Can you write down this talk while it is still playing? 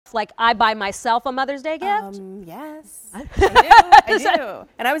gift? Like I buy myself a Mother's Day gift? Yes, I do.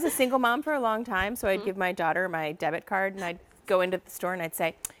 And I was a single mom for a long time, so I'd give my daughter my debit card, and I'd go into the store and I'd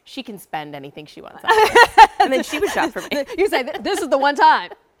say, she can spend anything she wants on this. And then she would shop for me. You say, this is the one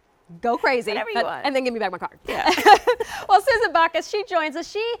time. Go crazy. Whatever you want. And then give me back my card. Yeah. Well, Susan Bacchus, she joins us.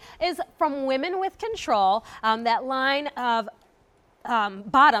 She is from Women with Control, that line of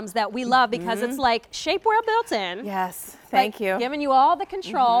bottoms that we love because it's like shapewear built in. Yes, thank you. Giving you all the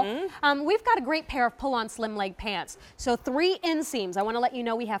control. We've got a great pair of pull-on slim leg pants. So 3 inseams. I want to let you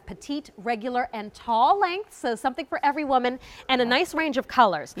know we have petite, regular, and tall lengths. So something for every woman and a nice range of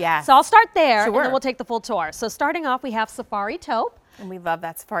colors. Yeah. So I'll start there and Sure. then we'll take the full tour. So starting off, we have Safari Taupe. And we love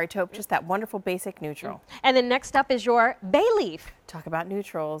that safari taupe, just that wonderful basic neutral. And then next up is your bay leaf. Talk about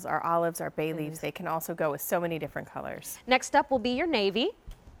neutrals, our olives, our bay leaves. They can also go with so many different colors. Next up will be your navy.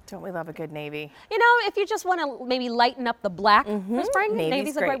 Don't we love a good navy? You know, if you just want to maybe lighten up the black for spring,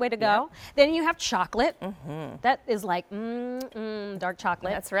 navy's a great way to go. Then you have chocolate. That is like, dark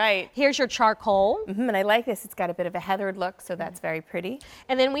chocolate. That's right. Here's your charcoal. And I like this. It's got a bit of a heathered look, so that's very pretty.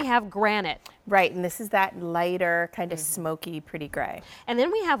 And then we have granite. Right, and this is that lighter, kind of smoky, pretty gray. And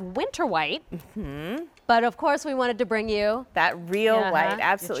then we have winter white. But of course, we wanted to bring you that real white, the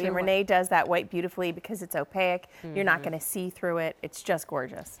absolutely. true And Renee does that white beautifully because it's opaque. You're not going to see through it. It's just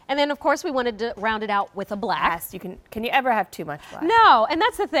gorgeous. And then, of course, we wanted to round it out with a black. Yes, you can you ever have too much black? No, and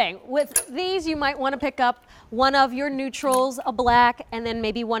that's the thing. With these, you might want to pick up one of your neutrals, a black, and then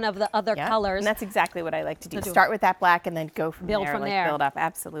maybe one of the other colors. And that's exactly what I like to do. Start with that black and then go from build there. From there. Build up,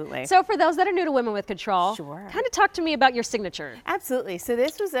 absolutely. So for those that are new to Women with Control, kind of talk to me about your signature. Absolutely. So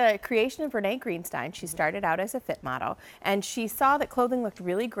this was a creation of Renee Greenstein. She started out as a fit model, and she saw that clothing looked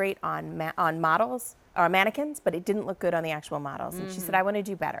really great on models or mannequins, but it didn't look good on the actual models. And she said, I want to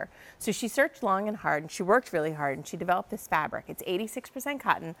do better. So she searched long and hard, and she worked really hard, and she developed this fabric. It's 86%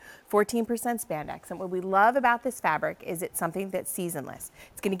 cotton, 14% spandex. And what we love about this fabric is it's something that's seasonless.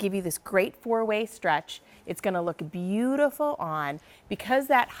 It's going to give you this great 4-way stretch. It's going to look beautiful on. Because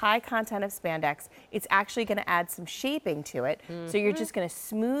that high content of spandex, it's actually going to add some shaping to it. So you're just going to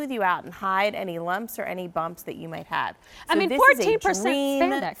smooth you out and hide any lumps or any bumps that you might have. So I mean, 14%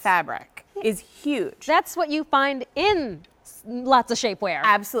 spandex fabric is huge. That's what you find in lots of shapewear.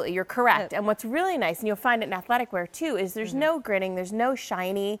 Absolutely, you're correct. And what's really nice, and you'll find it in athletic wear too, is there's no gritting, there's no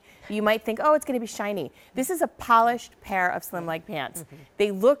shiny. You might think, oh, it's going to be shiny. This is a polished pair of slim leg pants.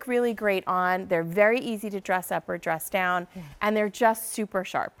 They look really great on. They're very easy to dress up or dress down, and they're just super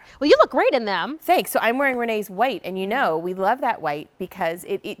sharp. Well, you look great in them. Thanks. So I'm wearing Renee's white, and you know we love that white because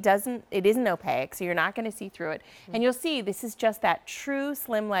it isn't opaque, so you're not going to see through it. And you'll see this is just that true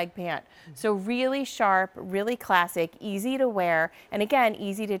slim leg pant. So really sharp, really classic, easy to wear, and again,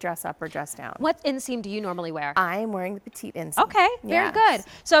 easy to dress up or dress down. What inseam do you normally wear? I'm wearing the petite inseam. Okay, very good.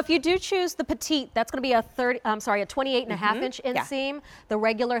 So if you do choose the petite, that's going to be a 28.5-inch inseam, the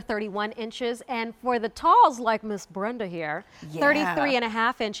regular 31 inches, and for the talls like Miss Brenda here,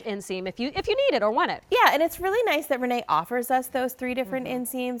 33.5-inch inseam if you need it or want it. Yeah, and it's really nice that Renee offers us those 3 different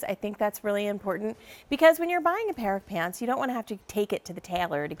inseams. I think that's really important because when you're buying a pair of pants, you don't want to have to take it to the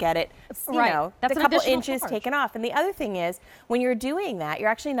tailor to get it, you know, that's a couple inches taken off. And the other thing is, when you're doing that, you're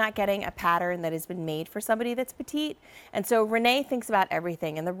actually not getting a pattern that has been made for somebody that's petite. And so Renee thinks about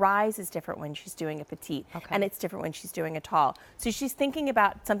everything, and the rise is different when she's doing a petite, and it's different when she's doing a tall. So she's thinking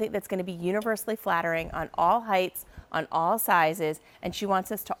about something that's going to be universally flattering on all heights, on all sizes, and she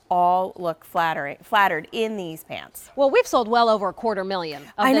wants us to all look flattered in these pants. Well, we've sold well over 250,000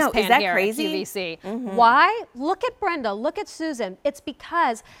 of I this know. pant Is that here crazy? at QVC. Why? Look at Brenda, look at Susan. It's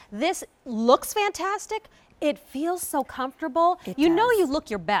because this looks fantastic. It feels so comfortable. You know you look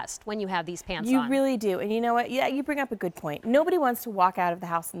your best when you have these pants on. You really do. And you know what? Yeah, you bring up a good point. Nobody wants to walk out of the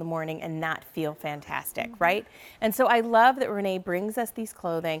house in the morning and not feel fantastic, right? And so I love that Renee brings us these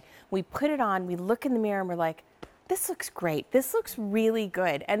clothing. We put it on, we look in the mirror, and we're like, this looks great. This looks really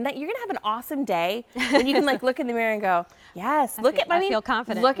good. And that you're going to have an awesome day when you can like look in the mirror and go, yes, I feel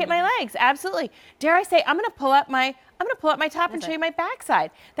confident. Look at my legs. Absolutely. Dare I say, I'm going to pull up my top and show you my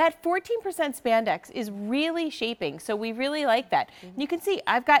backside. That 14% spandex is really shaping. So we really like that. And you can see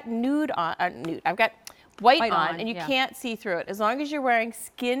I've got I've got white on, and you can't see through it as long as you're wearing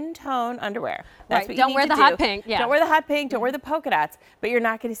skin tone underwear. That's what you don't wear the hot pink. Don't wear the hot pink, don't wear the polka dots, but you're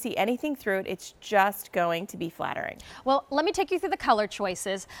not going to see anything through it. It's just going to be flattering. Well, let me take you through the color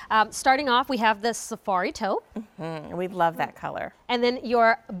choices. Starting off, we have this Safari Taupe. And we love that color. And then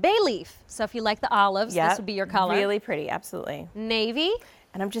your bay leaf. So if you like the olives, this would be your color. Really pretty, absolutely. Navy.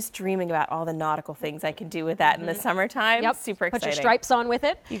 And I'm just dreaming about all the nautical things I can do with that in the summertime. Yep. Super exciting. Put your stripes on with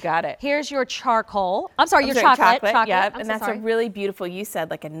it. You got it. Here's your charcoal. I'm sorry, your chocolate. Yep. And that's a really beautiful, you said,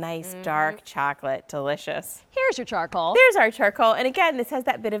 like a nice dark chocolate. Delicious. Here's your charcoal. There's our charcoal. And again, this has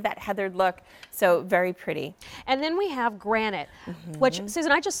that bit of that heathered look. So very pretty. And then we have granite, which,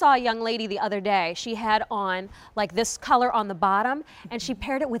 Susan, I just saw a young lady the other day. She had on like this color on the bottom, and she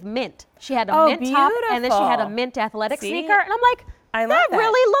paired it with mint. She had a mint top, and then she had a mint athletic sneaker. And I'm like, I love that.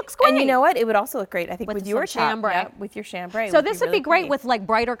 Really looks great. And you know what? It would also look great, I think, with your chambray. Yep, with your chambray. So this would be great with like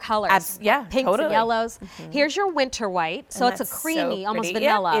brighter colors. Yeah, pinks totally. and yellows. Here's your winter white. So it's a creamy, almost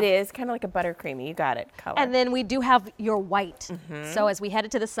vanilla. Yep, it is kind of like a buttercreamy. You got it. Color. And then we do have your white. So as we head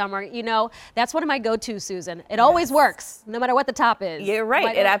into the summer, you know, that's one of my go-tos, Susan. It always works, no matter what the top is. You're right.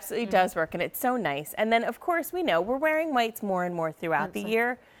 White it absolutely does work, and it's so nice. And then, of course, we know we're wearing whites more and more throughout the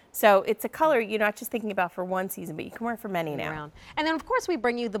year. So it's a color you're not just thinking about for one season, but you can wear for many now. And then, of course, we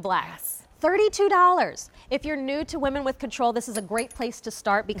bring you the blacks. $32. If you're new to Women with Control, this is a great place to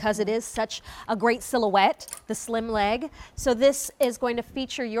start because it is such a great silhouette, the slim leg. So this is going to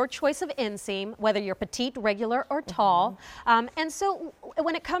feature your choice of inseam, whether you're petite, regular, or tall. And so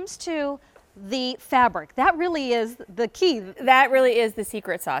when it comes to the fabric, that really is the key. That really is the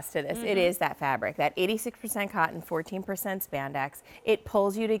secret sauce to this. It is that fabric, that 86% cotton, 14% spandex. It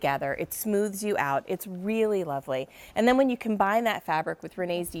pulls you together. It smooths you out. It's really lovely. And then when you combine that fabric with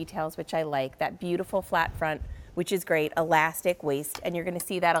Renee's details, which I like, that beautiful flat front, which is great, elastic waist, and you're going to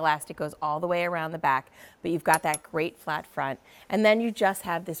see that elastic goes all the way around the back, but you've got that great flat front. And then you just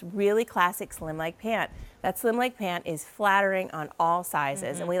have this really classic slim leg pant. That slim leg pant is flattering on all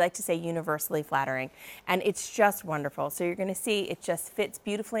sizes, and we like to say universally flattering, and it's just wonderful. So you're going to see it just fits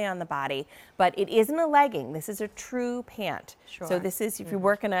beautifully on the body, but it isn't a legging. This is a true pant. So this is, if you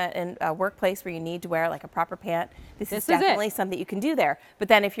work in a workplace where you need to wear like a proper pant, this is definitely something you can do there. But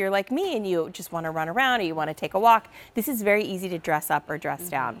then if you're like me and you just want to run around or you want to take a walk, this is very easy to dress up or dress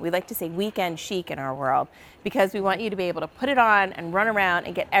down. We like to say weekend chic in our world because we want you to be able to put it on and run around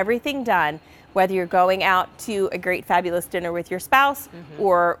and get everything done, whether you're going out to a great fabulous dinner with your spouse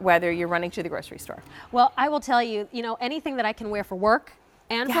or whether you're running to the grocery store. Well, I will tell you, you know, anything that I can wear for work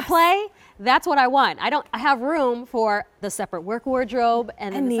and for play, that's what I want. I have room for the separate work wardrobe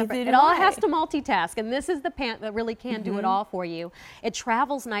and then the separate, it all has to multitask, and this is the pant that really can do it all for you. It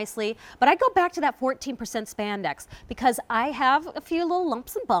travels nicely, but I go back to that 14% spandex because I have a few little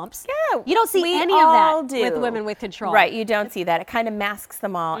lumps and bumps. Yeah, you don't see any of that with Women with Control. Right, you don't see that. It kind of masks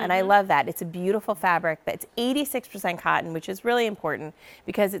them all, and I love that. It's a beautiful fabric that's 86% cotton, which is really important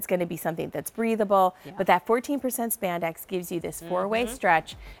because it's going to be something that's breathable, but that 14% spandex gives you this four-way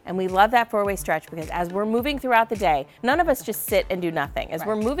stretch, and we love that four-way stretch because as we're moving throughout the day, none of us just sit and do nothing. As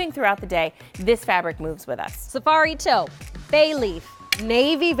we're moving throughout the day, this fabric moves with us. Safari toe, bay leaf,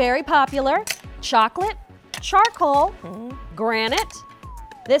 navy, very popular, chocolate, charcoal, granite.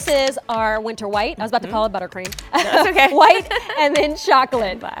 This is our winter white. I was about to call it buttercream. No, it's okay. White and then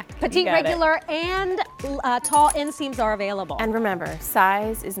chocolate. Black. Petite, regular, and tall inseams are available. And remember,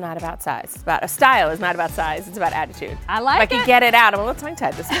 size is not about size. It's about style is not about size. It's about attitude. I like it. If I can get it out, I'm a little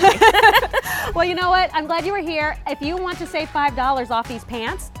tongue-tied this morning. Well, you know what? I'm glad you were here. If you want to save $5 off these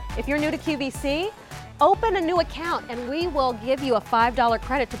pants, if you're new to QVC, open a new account and we will give you a $5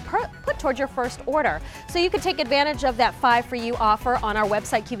 credit to put towards your first order. So you can take advantage of that 5 for you offer on our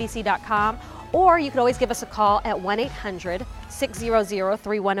website, QVC.com, or you can always give us a call at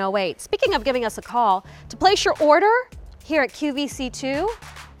 1-800-600-3108. Speaking of giving us a call, to place your order here at QVC2,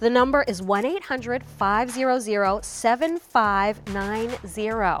 the number is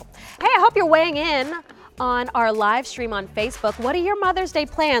 1-800-500-7590. Hey, I hope you're weighing in on our live stream on Facebook. What are your Mother's Day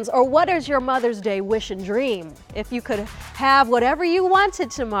plans, or what is your Mother's Day wish and dream? If you could have whatever you wanted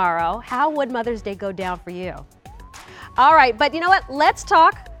tomorrow, how would Mother's Day go down for you? All right, but you know what? Let's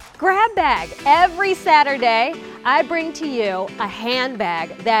talk grab bag. Every Saturday, I bring to you a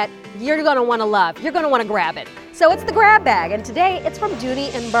handbag that you're gonna wanna love. You're gonna wanna grab it. So it's the grab bag, and today it's from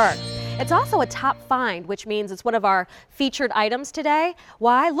Dooney & Bourke. It's also a top find, which means it's one of our featured items today.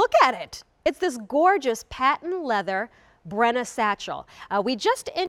 Why? Look at it. It's this gorgeous patent leather Brenna satchel. We just